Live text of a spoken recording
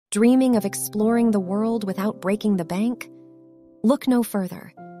Dreaming of exploring the world without breaking the bank? Look no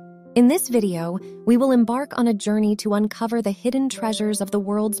further. In this video, we will embark on a journey to uncover the hidden treasures of the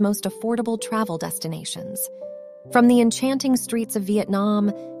world's most affordable travel destinations. From the enchanting streets of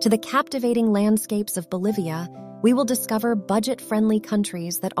Vietnam to the captivating landscapes of Bolivia, we will discover budget-friendly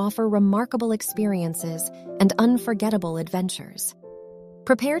countries that offer remarkable experiences and unforgettable adventures.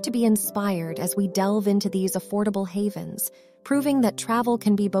 Prepare to be inspired as we delve into these affordable havens, proving that travel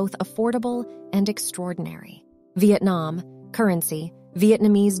can be both affordable and extraordinary. Vietnam, currency,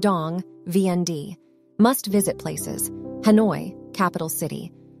 Vietnamese dong, VND. Must-visit places: Hanoi, capital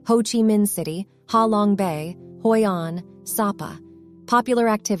city; Ho Chi Minh City, Ha Long Bay, Hoi An, Sapa. Popular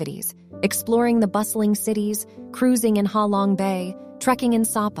activities: exploring the bustling cities, cruising in Ha Long Bay, trekking in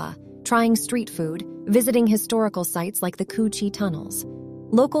Sapa, trying street food, visiting historical sites like the Cu Chi tunnels.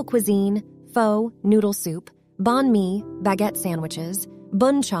 Local cuisine: pho, noodle soup; banh mi, baguette sandwiches;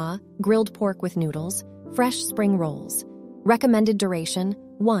 bun cha, grilled pork with noodles; fresh spring rolls. Recommended duration: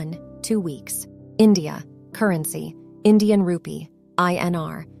 1-2 weeks. India, currency, Indian rupee,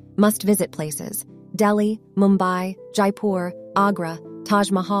 INR. Must-visit places: Delhi, Mumbai, Jaipur, Agra,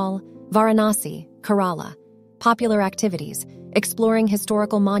 Taj Mahal, Varanasi, Kerala. Popular activities: exploring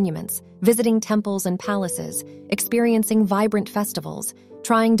historical monuments, visiting temples and palaces, experiencing vibrant festivals,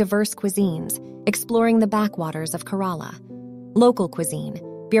 trying diverse cuisines, exploring the backwaters of Kerala. Local cuisine: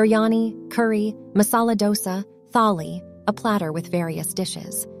 biryani, curry, masala dosa, thali, a platter with various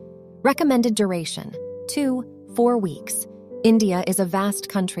dishes. Recommended duration: 2-4 weeks. India is a vast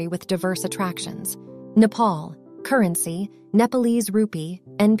country with diverse attractions. Nepal, currency, Nepalese rupee,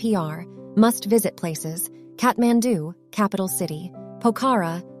 NPR. Must-visit places: Kathmandu, capital city;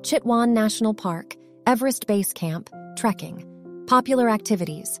 Pokhara, Chitwan National Park, Everest Base Camp, trekking. Popular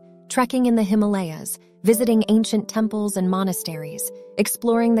activities: trekking in the Himalayas, visiting ancient temples and monasteries,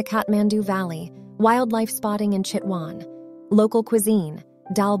 exploring the Kathmandu Valley, wildlife spotting in Chitwan. Local cuisine: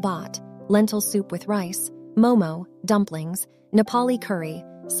 dal bhat, lentil soup with rice; momo, dumplings; Nepali curry;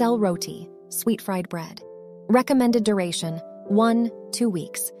 sel roti, sweet fried bread. Recommended duration: 1-2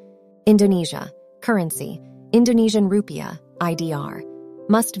 weeks. Indonesia, currency, Indonesian rupiah, IDR.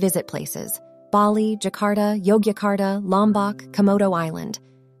 Must-visit places: Bali, Jakarta, Yogyakarta, Lombok, Komodo Island.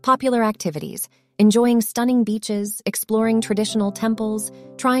 Popular activities: enjoying stunning beaches, exploring traditional temples,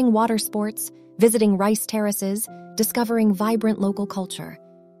 trying water sports, visiting rice terraces, discovering vibrant local culture.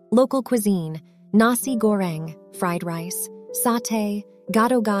 Local cuisine: nasi goreng, fried rice; satay,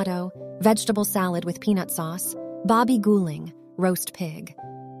 gado-gado, vegetable salad with peanut sauce; babi guling, roast pig.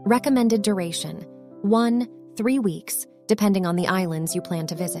 Recommended duration: 1-3 weeks, depending on the islands you plan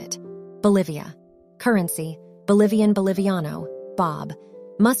to visit. Bolivia, currency, Bolivian Boliviano, BOB.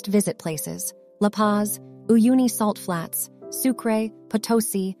 Must-visit places: La Paz, Uyuni Salt Flats, Sucre,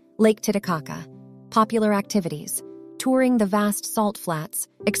 Potosi, Lake Titicaca. Popular activities: touring the vast salt flats,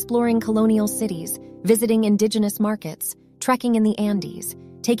 exploring colonial cities, visiting indigenous markets, trekking in the Andes,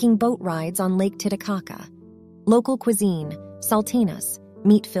 taking boat rides on Lake Titicaca. Local cuisine: saltinas,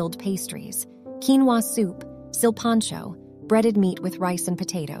 meat-filled pastries; quinoa soup, silpancho, breaded meat with rice and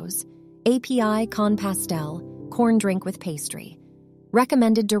potatoes; API con pastel, corn drink with pastry.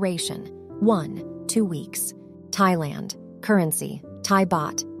 Recommended duration: 1-2 weeks. Thailand, currency, Thai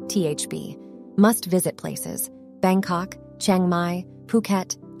baht, THB. Must-visit places: Bangkok, Chiang Mai,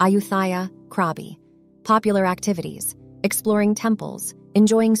 Phuket, Ayutthaya, Krabi. Popular activities: exploring temples,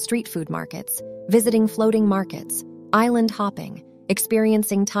 enjoying street food markets, visiting floating markets, island hopping,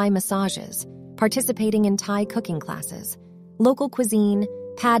 experiencing Thai massages, participating in Thai cooking classes. Local cuisine: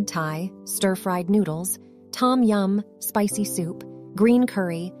 pad Thai, stir-fried noodles; tom yum, spicy soup; green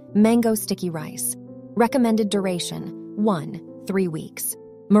curry, mango sticky rice. Recommended duration: 1-3 weeks.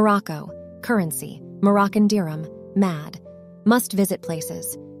 Morocco, currency, Moroccan dirham, MAD. Must-visit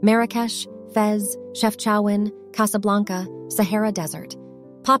places: Marrakesh, Fez, Chefchaouen, Casablanca, Sahara Desert.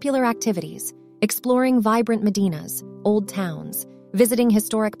 Popular activities: exploring vibrant medinas, old towns, visiting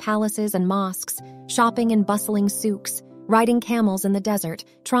historic palaces and mosques, shopping in bustling souks, riding camels in the desert,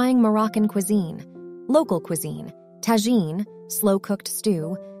 trying Moroccan cuisine. Local cuisine: tagine, slow-cooked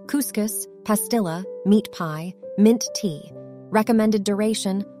stew; couscous, pastilla, meat pie, mint tea. Recommended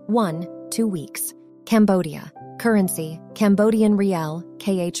duration: 1-2 weeks. Cambodia, currency, Cambodian riel,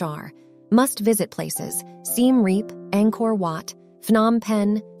 KHR. Must-visit places: Siem Reap, Angkor Wat, Phnom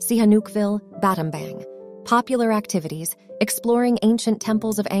Penh, Sihanoukville, Battambang. Popular activities: exploring ancient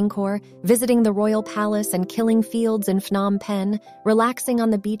temples of Angkor, visiting the royal palace and killing fields in Phnom Penh, relaxing on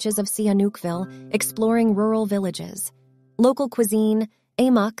the beaches of Sihanoukville, exploring rural villages. Local cuisine: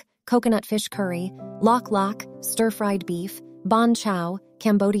 amok, coconut fish curry; lok lok, stir-fried beef; ban chao,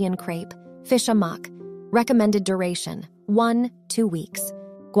 Cambodian crepe, fish amok. Recommended duration, 1-2 weeks.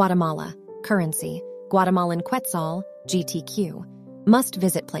 Guatemala, currency, Guatemalan quetzal, GTQ.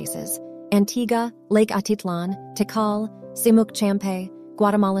 Must-visit places, Antigua, Lake Atitlan, Tikal, Simuc Champe,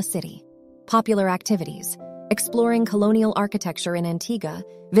 Guatemala City. Popular activities, exploring colonial architecture in Antigua,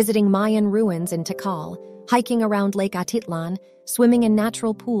 visiting Mayan ruins in Tikal, hiking around Lake Atitlan, swimming in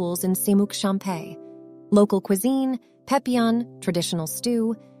natural pools in Simuc Champe. Local cuisine, pepian, traditional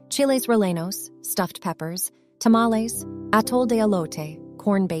stew, chiles rellenos, stuffed peppers, tamales, atol de elote,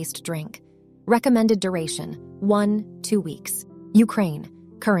 corn-based drink. Recommended duration, 1-2 weeks. Ukraine,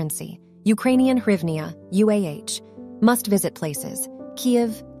 currency, Ukrainian hryvnia, UAH. Must-visit places,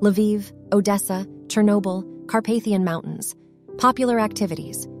 Kiev, Lviv, Odessa, Chernobyl, Carpathian Mountains. Popular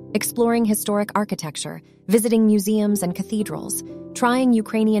activities, exploring historic architecture, visiting museums and cathedrals, trying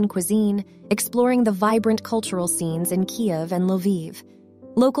Ukrainian cuisine, exploring the vibrant cultural scenes in Kiev and Lviv.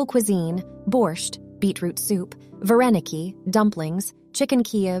 Local cuisine, borscht, beetroot soup, vareniki, dumplings, chicken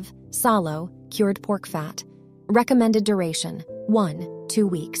Kiev, salo, cured pork fat. Recommended duration, 1-2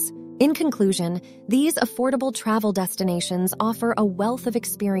 weeks. In conclusion, these affordable travel destinations offer a wealth of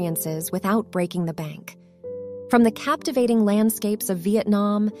experiences without breaking the bank. From the captivating landscapes of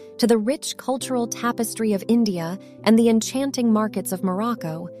Vietnam to the rich cultural tapestry of India and the enchanting markets of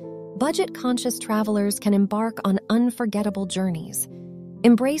Morocco, budget-conscious travelers can embark on unforgettable journeys.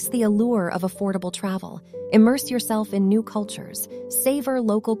 Embrace the allure of affordable travel, immerse yourself in new cultures, savor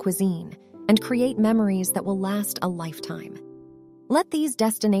local cuisine, and create memories that will last a lifetime. Let these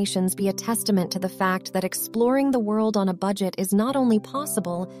destinations be a testament to the fact that exploring the world on a budget is not only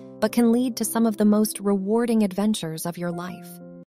possible, but can lead to some of the most rewarding adventures of your life.